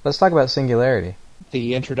 Let's talk about Singularity.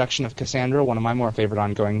 The introduction of Cassandra, one of my more favorite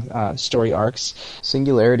ongoing story arcs.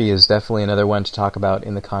 Singularity is definitely another one to talk about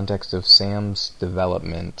in the context of Sam's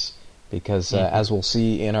development, because as we'll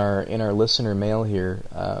see in our listener mail here,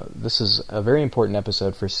 this is a very important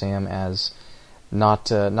episode for Sam as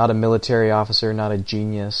not a military officer, not a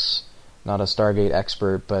genius, not a Stargate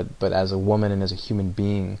expert, but as a woman and as a human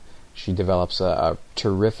being, she develops a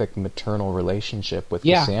terrific maternal relationship with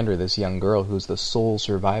Cassandra, this young girl who's the sole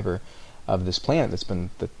survivor of this planet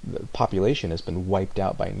the population has been wiped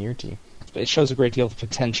out by Nirti. It shows a great deal of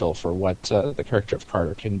potential for what the character of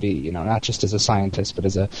Carter can be, you know, not just as a scientist, but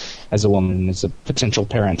as a woman, as a potential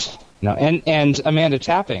parent. You know, and Amanda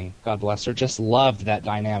Tapping, God bless her, just loved that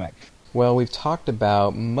dynamic. Well, we've talked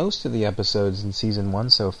about most of the episodes in Season 1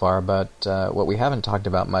 so far, but what we haven't talked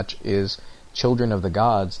about much is Children of the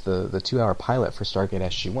Gods, the 2-hour pilot for Stargate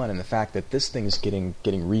SG-1, and the fact that this thing is getting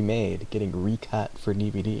remade, getting recut for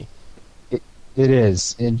DVD. It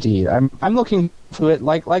is, indeed. I'm looking to it.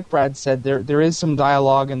 Like Brad said, there is some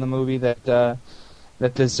dialogue in the movie that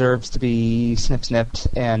deserves to be snipped,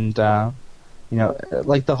 and you know,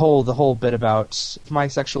 like the whole bit about my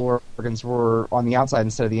sexual organs were on the outside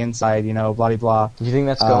instead of the inside, you know, blah blah blah. You think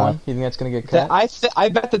that's going? You think that's going to get cut? I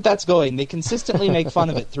bet that's going. They consistently make fun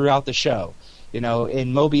of it throughout the show. You know,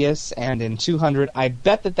 in Mobius and in 200, I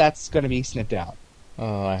bet that's going to be snipped out.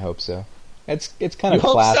 Oh, I hope so. It's kind of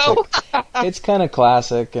classic. So? It's kind of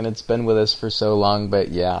classic, and it's been with us for so long. But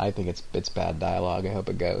yeah, I think it's bad dialogue. I hope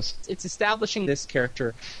it goes. It's establishing this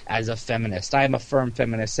character as a feminist. I am a firm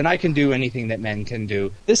feminist, and I can do anything that men can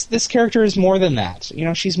do. This character is more than that. You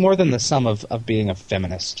know, she's more than the sum of being a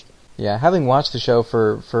feminist. Yeah, having watched the show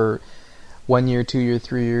for 1 year, 2 year,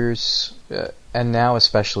 3 years, and now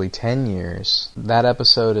especially 10 years, that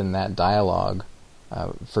episode and that dialogue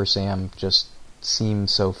for Sam just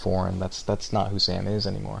seems so foreign. That's not who Sam is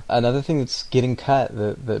anymore. Another thing that's getting cut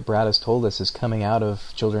that Brad has told us is coming out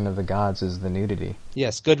of Children of the Gods is the nudity.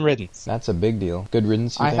 Yes, good riddance. That's a big deal. Good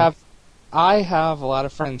riddance, you think? I have a lot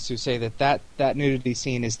of friends who say that nudity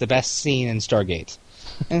scene is the best scene in Stargate.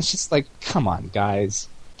 And it's just like, come on, guys.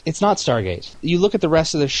 It's not Stargate. You look at the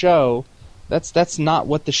rest of the show, that's not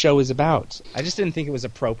what the show is about. I just didn't think it was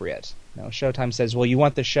appropriate. Showtime says, well, you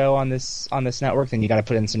want the show on this network, then you got to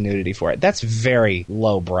put in some nudity for it. That's very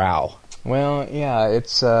lowbrow. Well, yeah, it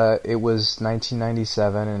was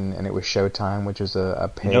 1997, and it was Showtime, which is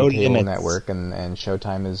a paid cable network, and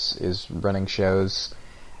Showtime is running shows,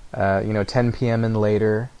 10 p.m. and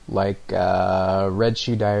later, like Red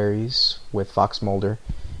Shoe Diaries with Fox Mulder,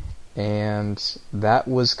 and that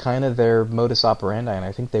was kind of their modus operandi, and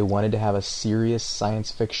I think they wanted to have a serious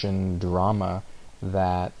science fiction drama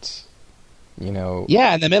that...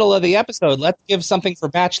 Yeah, in the middle of the episode, let's give something for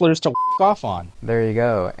bachelors to off on. There you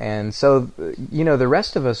go. And so, the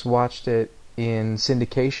rest of us watched it in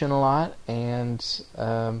syndication a lot, and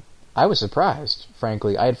I was surprised,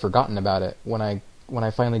 frankly. I had forgotten about it when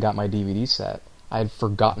I finally got my DVD set. I had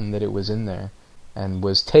forgotten that it was in there and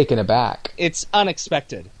was taken aback. It's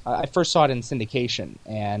unexpected. I first saw it in syndication,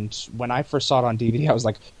 and when I first saw it on DVD, I was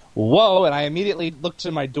like... whoa, and I immediately looked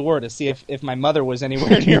to my door to see if my mother was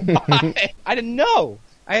anywhere nearby. I didn't know.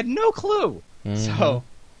 I had no clue. Mm-hmm. So,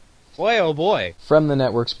 boy, oh boy. From the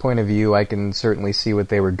network's point of view, I can certainly see what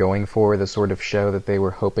they were going for, the sort of show that they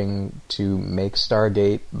were hoping to make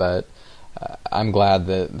Stargate, but I'm glad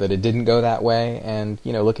that it didn't go that way, and,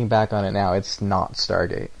 looking back on it now, it's not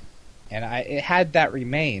Stargate. And had that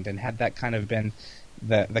remained, and had that kind of been...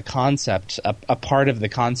 the concept, a part of the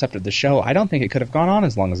concept of the show, I don't think it could have gone on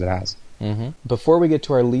as long as it has. Mm-hmm. Before we get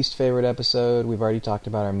to our least favorite episode, we've already talked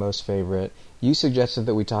about our most favorite. You suggested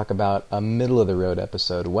that we talk about a middle-of-the-road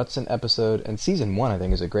episode. What's an episode, and Season 1 I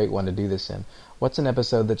think is a great one to do this in, what's an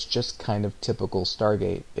episode that's just kind of typical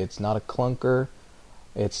Stargate? It's not a clunker,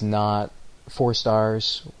 it's not 4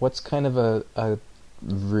 stars. What's kind of a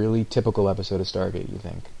really typical episode of Stargate, you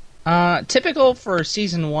think? Typical for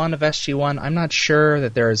Season 1 of SG-1, I'm not sure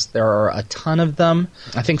that there are a ton of them.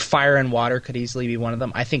 I think Fire and Water could easily be one of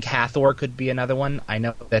them. I think Hathor could be another one. I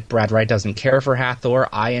know that Brad Wright doesn't care for Hathor.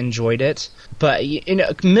 I enjoyed it. But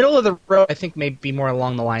middle of the road, I think maybe more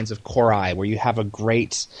along the lines of Korai, where you have a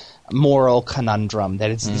great moral conundrum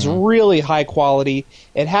that it's really high quality.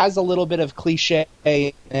 It has a little bit of cliche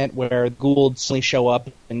in it where Gould suddenly show up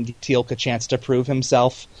and give Teal'c a chance to prove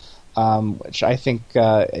himself. Which I think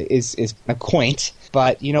is kind of quaint,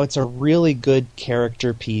 but it's a really good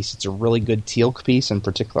character piece. It's a really good Teal'c piece in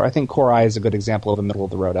particular. I think Korai is a good example of a middle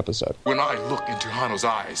of the road episode. When I look into Hano's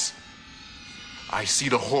eyes, I see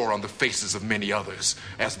the horror on the faces of many others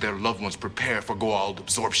as their loved ones prepare for Goa'uld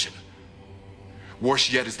absorption. Worse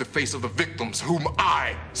yet is the face of the victims whom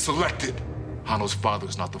I selected. Hano's father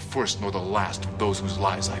is not the first nor the last of those whose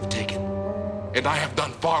lives I've taken, and I have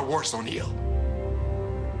done far worse, O'Neill.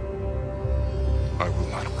 I will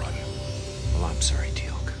not run. Well, I'm sorry,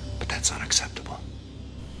 Teal'c, but that's unacceptable.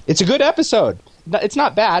 It's a good episode. It's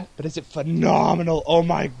not bad, but is it phenomenal? Oh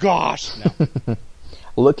my gosh! No.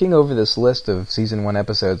 Looking over this list of Season 1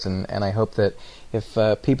 episodes, and I hope that if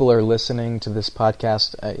people are listening to this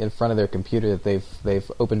podcast in front of their computer, that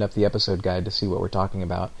they've opened up the episode guide to see what we're talking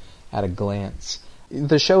about at a glance.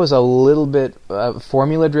 The show is a little bit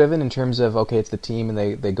formula-driven in terms of, okay, it's the team, and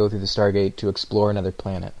they go through the Stargate to explore another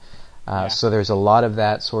planet. So there's a lot of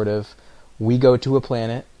that sort of, we go to a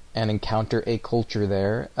planet and encounter a culture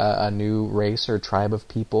there, a new race or tribe of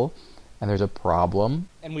people, and there's a problem.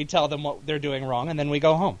 And we tell them what they're doing wrong, and then we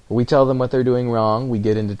go home. We tell them what they're doing wrong, we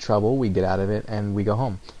get into trouble, we get out of it, and we go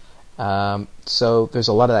home. So there's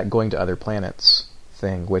a lot of that going to other planets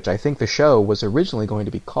thing, which I think the show was originally going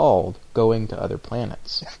to be called Going to Other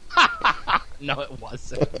Planets. No, it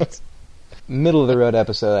wasn't. Middle of the road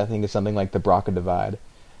episode, I think, is something like the Braca Divide,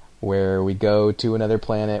 where we go to another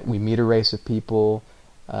planet, we meet a race of people,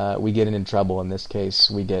 we get into trouble. In this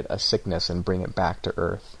case, we get a sickness and bring it back to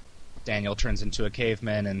Earth. Daniel turns into a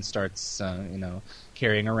caveman and starts,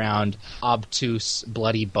 carrying around obtuse,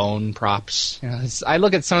 bloody bone props. I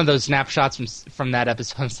look at some of those snapshots from that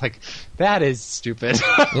episode, it's like, that is stupid.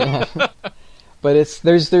 Yeah. But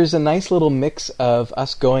there's a nice little mix of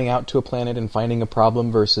us going out to a planet and finding a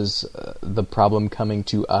problem versus the problem coming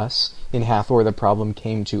to us. In Hathor, the problem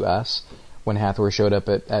came to us when Hathor showed up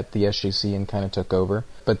at the SGC and kind of took over.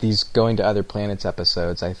 But these Going to Other Planets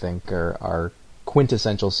episodes, I think, are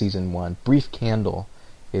quintessential Season 1. Brief Candle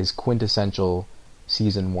is quintessential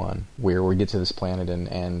Season 1, where we get to this planet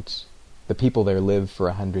and the people there live for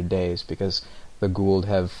 100 days because the Goa'uld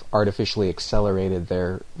have artificially accelerated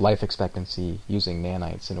their life expectancy using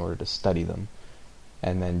nanites in order to study them.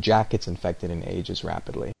 And then Jack gets infected and ages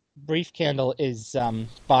rapidly. Brief Candle is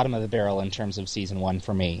bottom of the barrel in terms of Season 1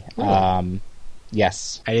 for me. Really?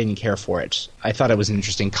 Yes, I didn't care for it. I thought it was an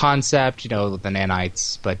interesting concept, the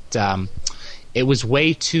nanites, but It was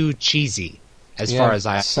way too cheesy, as far as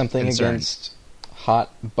I'm something concerned. Against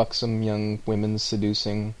hot, buxom young women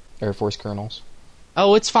seducing Air Force colonels.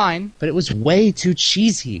 Oh, it's fine, but it was way too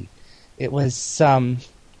cheesy. It was,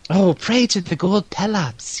 pray to the gold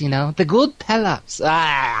Pelops, the gold Pelops.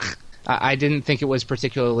 I didn't think it was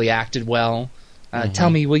particularly acted well. Tell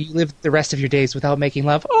me, will you live the rest of your days without making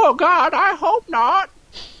love? Oh, God, I hope not.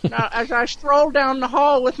 Now, as I stroll down the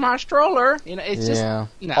hall with my stroller, it's just...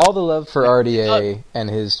 All the love for RDA and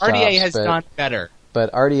his chops. RDA has gone better.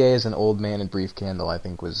 But RDA as an old man in brief candle, I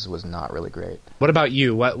think, was not really great. What about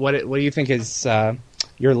you? What do you think is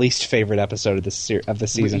your least favorite episode of the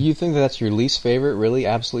season? You think that's your least favorite? Really?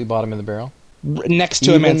 Absolutely bottom of the barrel? Next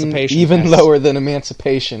to Emancipation. Even lower than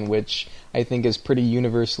Emancipation, which I think is pretty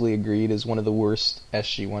universally agreed as one of the worst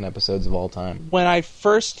SG-1 episodes of all time. When I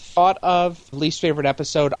first thought of least favorite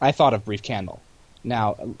episode, I thought of Brief Candle.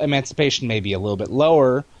 Now, Emancipation may be a little bit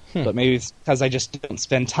lower, but maybe it's because I just don't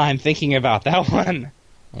spend time thinking about that one.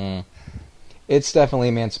 It's definitely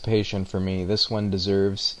Emancipation for me. This one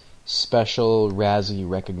deserves special Razzie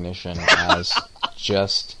recognition as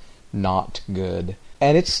just not good.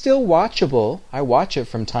 And it's still watchable. I watch it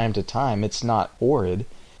from time to time. It's not horrid.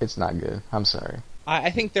 It's not good. I'm sorry. I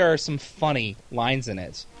think there are some funny lines in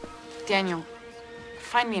it. Daniel,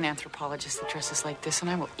 find me an anthropologist that dresses like this, and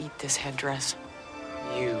I will eat this headdress.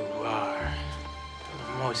 You are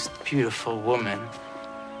the most beautiful woman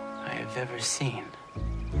I have ever seen.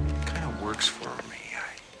 It kind of works for me.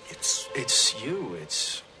 It's you.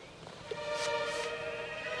 It's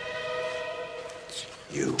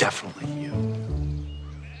you. Definitely you.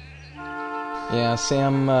 Yeah,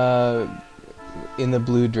 Sam, in the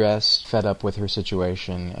blue dress, fed up with her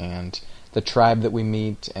situation, and the tribe that we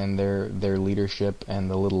meet, and their leadership, and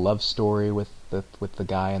the little love story with the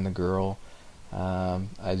guy and the girl.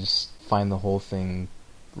 I just find the whole thing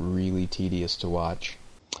really tedious to watch.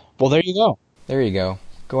 Well, there you go. There you go.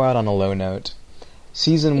 Go out on a low note.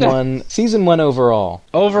 Season 1 overall.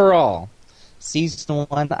 Overall, Season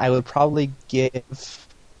 1, I would probably give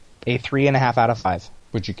a 3.5 out of 5.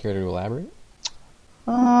 Would you care to elaborate?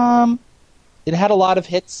 It had a lot of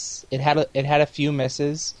hits. It had a few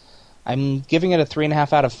misses. I'm giving it a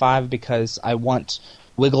 3.5 out of 5 because I want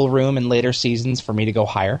wiggle room in later seasons for me to go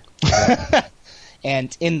higher.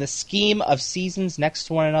 And in the scheme of seasons next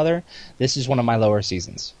to one another, this is one of my lower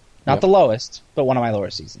seasons. Not the lowest, but one of my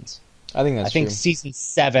lower seasons. I think that's true. I think Season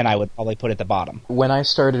 7 I would probably put at the bottom. When I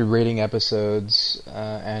started rating episodes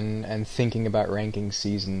and thinking about ranking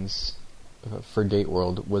seasons for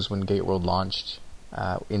GateWorld was when GateWorld launched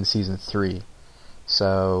in Season 3.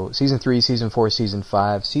 So Season 3, Season 4, Season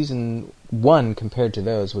 5, Season 1 compared to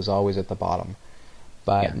those was always at the bottom.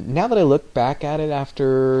 But now that I look back at it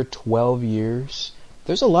after 12 years,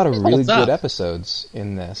 there's a lot of really good episodes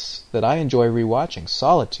in this that I enjoy rewatching.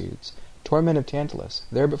 Solitudes, Torment of Tantalus,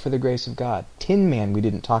 There But For the Grace of God, Tin Man we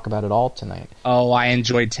didn't talk about at all tonight. Oh, I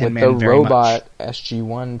enjoyed Tin Man very much. With the robot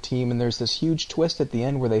SG-1 team, and there's this huge twist at the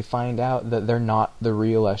end where they find out that they're not the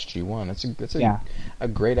real SG-1. It's a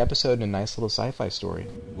great episode and a nice little sci-fi story.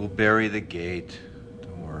 We'll bury the gate.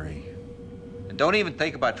 Don't worry. And don't even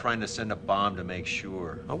think about trying to send a bomb to make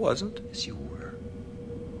sure. I wasn't. Yes, you were.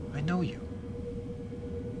 I know you.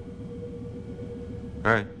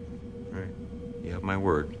 All right. You have my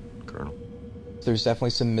word, Colonel. There's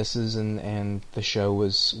definitely some misses, and the show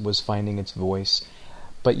was finding its voice.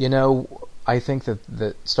 But, I think that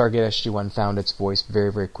Stargate SG-1 found its voice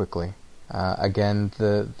very, very quickly. Again,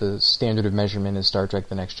 the standard of measurement is Star Trek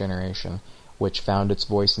The Next Generation, which found its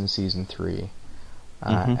voice in Season 3.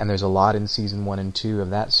 And there's a lot in Season 1 and 2 of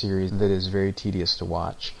that series that is very tedious to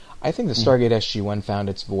watch. I think the Stargate SG-1 found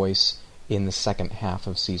its voice in the second half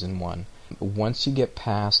of Season 1. Once you get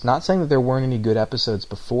past, not saying that there weren't any good episodes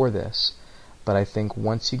before this, but I think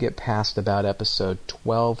once you get past about episode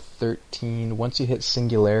 12, 13, once you hit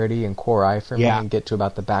Singularity and Core I for me and get to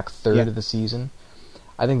about the back third of the season,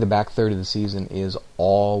 I think the back third of the season is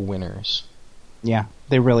all winners. Yeah,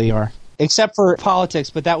 they really are. Except for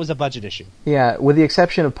Politics, but that was a budget issue. Yeah, with the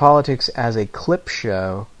exception of Politics as a clip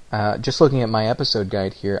show, just looking at my episode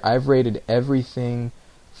guide here, I've rated everything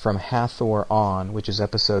from Hathor on, which is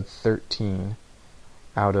episode 13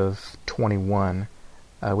 out of 21.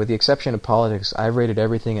 With the exception of Politics, I've rated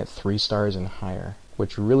everything at 3 stars and higher,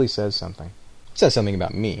 which really says something. It says something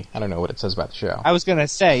about me. I don't know what it says about the show. I was going to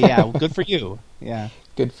say, yeah, good for you. Yeah,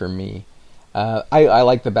 good for me. I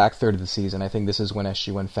like the back third of the season. I think this is when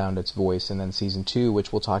SG-1 found its voice, and then Season 2,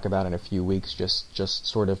 which we'll talk about in a few weeks, just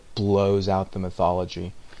sort of blows out the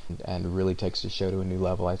mythology and really takes the show to a new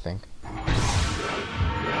level, I think.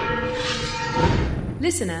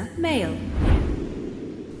 Listener Mail.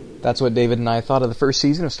 That's what David and I thought of the first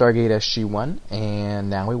season of Stargate SG-1,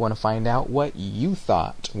 and now we want to find out what you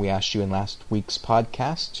thought. We asked you in last week's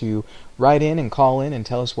podcast to write in and call in and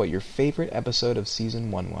tell us what your favorite episode of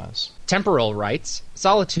Season 1 was. Temporal writes,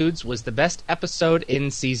 Solitudes was the best episode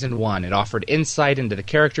in Season 1. It offered insight into the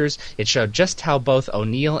characters. It showed just how both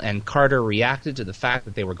O'Neill and Carter reacted to the fact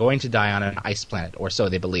that they were going to die on an ice planet, or so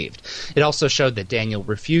they believed. It also showed that Daniel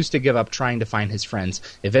refused to give up trying to find his friends,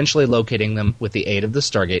 eventually locating them with the aid of the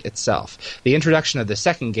Stargate itself. The introduction of the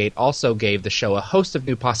second gate also gave the show a host of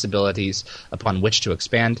new possibilities upon which to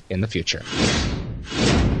expand in the future.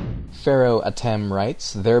 Pharaoh Atem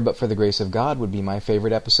writes, There But For the Grace of God would be my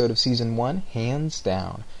favorite episode of Season 1, hands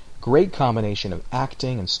down. Great combination of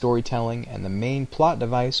acting and storytelling, and the main plot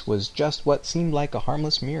device was just what seemed like a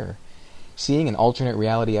harmless mirror. Seeing an alternate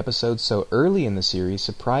reality episode so early in the series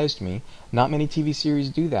surprised me. Not many TV series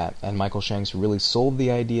do that, and Michael Shanks really sold the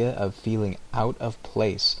idea of feeling out of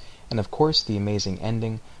place. And of course the amazing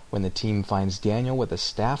ending, when the team finds Daniel with a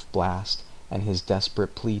staff blast and his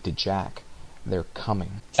desperate plea to Jack. They're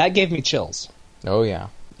coming. That gave me chills. Oh, yeah.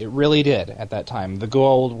 It really did at that time. The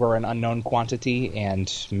gold were an unknown quantity,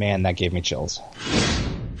 and man, that gave me chills.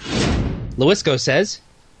 Lewisco says,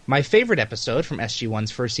 My favorite episode from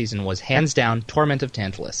SG-1's first season was hands down Torment of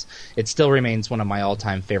Tantalus. It still remains one of my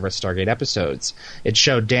all-time favorite Stargate episodes. It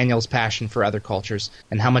showed Daniel's passion for other cultures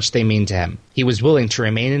and how much they mean to him. He was willing to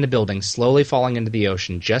remain in a building slowly falling into the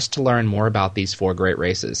ocean just to learn more about these four great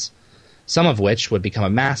races, some of which would become a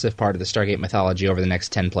massive part of the Stargate mythology over the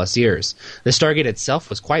next 10-plus years. The Stargate itself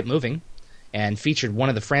was quite moving, and featured one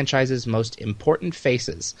of the franchise's most important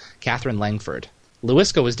faces, Catherine Langford.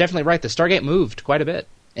 Lewisco was definitely right. The Stargate moved quite a bit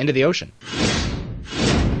into the ocean.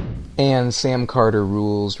 And Sam Carter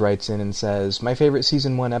Rules writes in and says, My favorite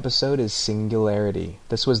Season 1 episode is Singularity.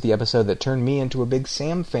 This was the episode that turned me into a big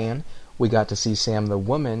Sam fan. We got to see Sam the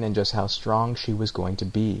woman and just how strong she was going to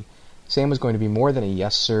be. Sam was going to be more than a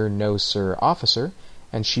yes sir, no sir officer,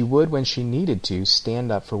 and she would, when she needed to,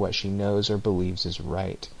 stand up for what she knows or believes is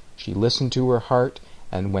right. She listened to her heart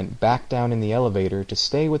and went back down in the elevator to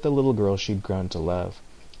stay with the little girl she'd grown to love.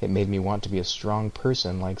 It made me want to be a strong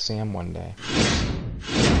person like Sam one day.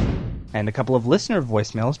 And a couple of listener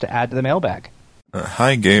voicemails to add to the mailbag.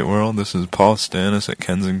 Hi, GateWorld. This is Paul Stannis at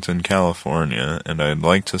Kensington, California, and I'd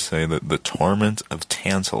like to say that The Torment of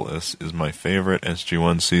Tantalus is my favorite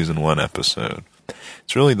SG-1 Season 1 episode.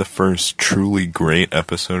 It's really the first truly great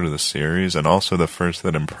episode of the series, and also the first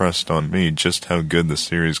that impressed on me just how good the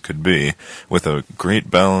series could be, with a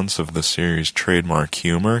great balance of the series' trademark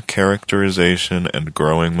humor, characterization, and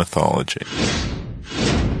growing mythology.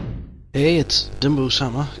 Hey, it's Dimbo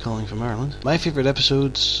Sama calling from Ireland. My favorite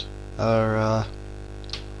episodes are,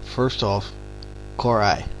 first off,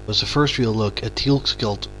 Core-I was the first real look at Teal'c's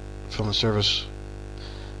guilt from the service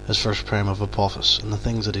as first Prime of Apophis and the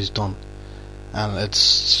things that he's done. And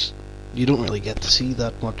it's, you don't really get to see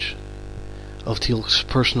that much of Teal'c's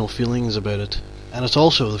personal feelings about it. And it's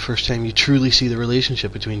also the first time you truly see the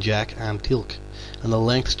relationship between Jack and Teal'c, and the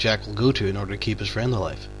lengths Jack will go to in order to keep his friend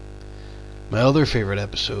alive. My other favourite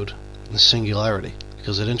episode is Singularity,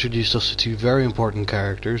 because it introduced us to two very important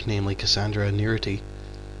characters, namely Cassandra and Nirati.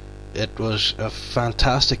 It was a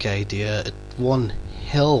fantastic idea, one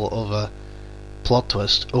hell of a plot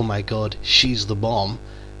twist. Oh my god, she's the bomb.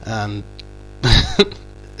 And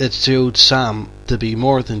it showed Sam to be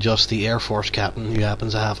more than just the Air Force captain who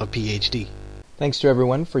happens to have a PhD. Thanks to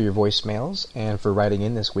everyone for your voicemails and for writing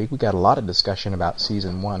in this week. We got a lot of discussion about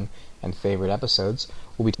Season 1 and favorite episodes.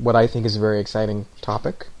 Will be what I think is a very exciting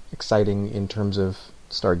topic. Exciting in terms of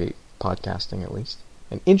Stargate podcasting, at least.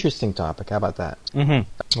 An interesting topic, how about that?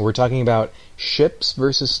 Mm-hmm. We're talking about ships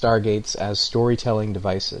versus Stargates as storytelling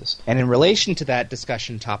devices. And in relation to that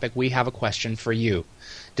discussion topic, we have a question for you.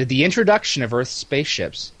 Did the introduction of Earth's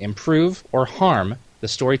spaceships improve or harm the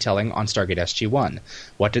storytelling on Stargate SG-1?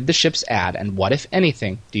 What did the ships add, and what, if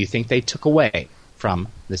anything, do you think they took away from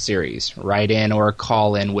the series? Write in or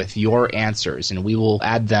call in with your answers, and we will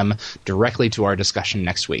add them directly to our discussion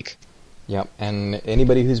next week. Yep, and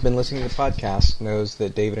anybody who's been listening to the podcast knows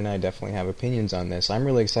that David and I definitely have opinions on this. I'm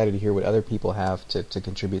really excited to hear what other people have to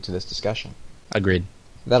contribute to this discussion. Agreed.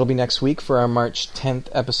 That'll be next week for our March 10th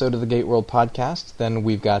episode of the GateWorld podcast. Then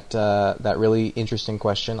we've got that really interesting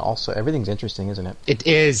question. Also, everything's interesting, isn't it? It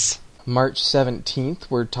is. March 17th,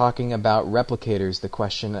 we're talking about replicators. The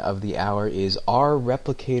question of the hour is, are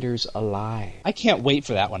replicators alive? I can't wait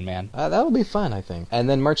for that one, man. That'll be fun, I think. And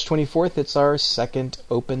then March 24th, it's our second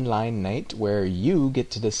open line night where you get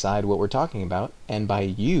to decide what we're talking about. And by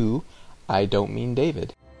you, I don't mean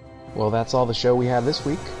David. Well, that's all the show we have this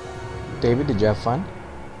week. David, did you have fun?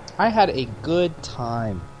 I had a good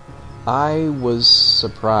time. I was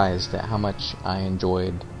surprised at how much I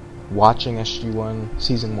enjoyed watching SG-1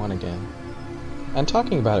 Season 1 again. And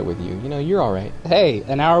talking about it with you. You know, you're alright. Hey,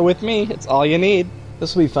 an hour with me, it's all you need.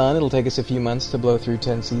 This will be fun. It'll take us a few months to blow through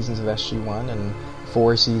 10 seasons of SG-1 and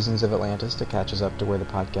 4 seasons of Atlantis to catch us up to where the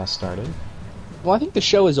podcast started. Well, I think the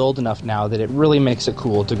show is old enough now that it really makes it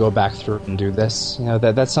cool to go back through and do this. You know,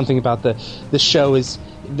 that's something about the show is...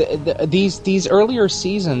 These earlier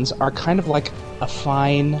seasons are kind of like a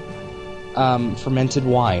fine fermented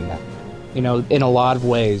wine. You know, in a lot of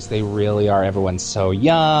ways, they really are. Everyone's so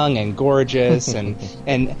young and gorgeous, and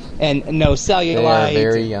no cellulite. They are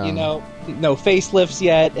very young. You know, no facelifts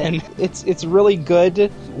yet, and it's really good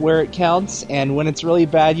where it counts. And when it's really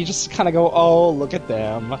bad, you just kind of go, "Oh, look at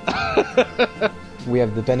them." We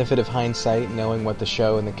have the benefit of hindsight, knowing what the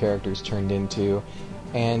show and the characters turned into.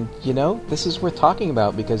 And, you know, this is worth talking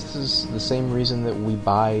about because this is the same reason that we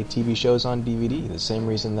buy TV shows on DVD, the same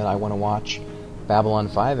reason that I want to watch Babylon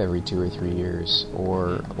 5 every 2 or 3 years,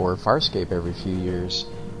 or Farscape every few years,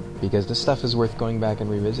 because this stuff is worth going back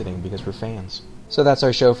and revisiting because we're fans. So that's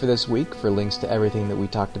our show for this week. For links to everything that we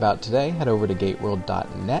talked about today, head over to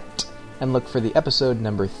GateWorld.net and look for the episode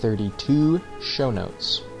number 32 show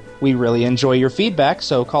notes. We really enjoy your feedback,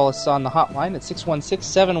 so call us on the hotline at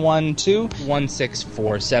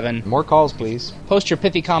 616-712-1647. More calls, please. Post your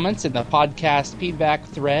pithy comments in the podcast feedback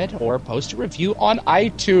thread, or post a review on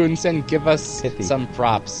iTunes and give us some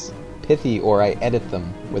props. Pithy, or I edit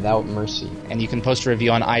them without mercy. And you can post a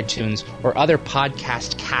review on iTunes or other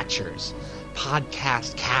podcast catchers.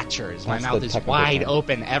 Podcast catchers. My mouth is wide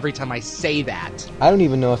open every time I say that. I don't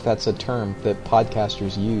even know if that's a term that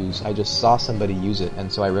podcasters use. I just saw somebody use it,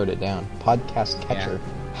 and so I wrote it down. Podcast catcher.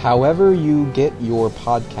 Yeah. However you get your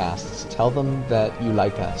podcasts, tell them that you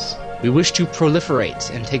like us. We wish to proliferate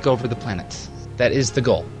and take over the planet. That is the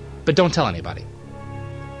goal. But don't tell anybody.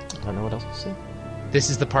 I don't know what else to say. This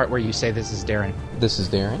is the part where you say, "This is Darren." This is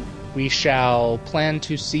Darren. We shall plan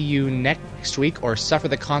to see you next week or suffer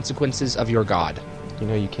the consequences of your God. You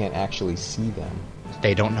know you can't actually see them.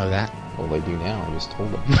 They don't know that. Well, they do now. I just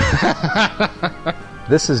told them.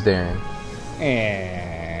 This is Darren.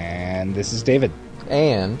 And this is David.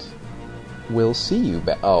 And we'll see you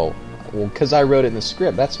back. Oh, well, because I wrote it in the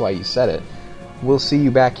script. That's why you said it. We'll see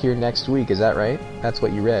you back here next week. Is that right? That's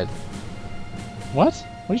what you read. What?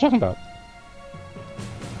 What are you talking about?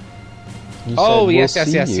 Oh, yes.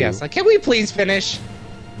 Can we please finish?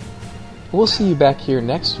 We'll see you back here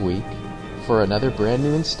next week for another brand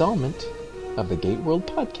new installment of the GateWorld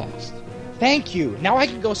podcast. Thank you. Now I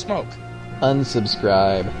can go smoke.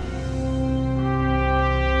 Unsubscribe.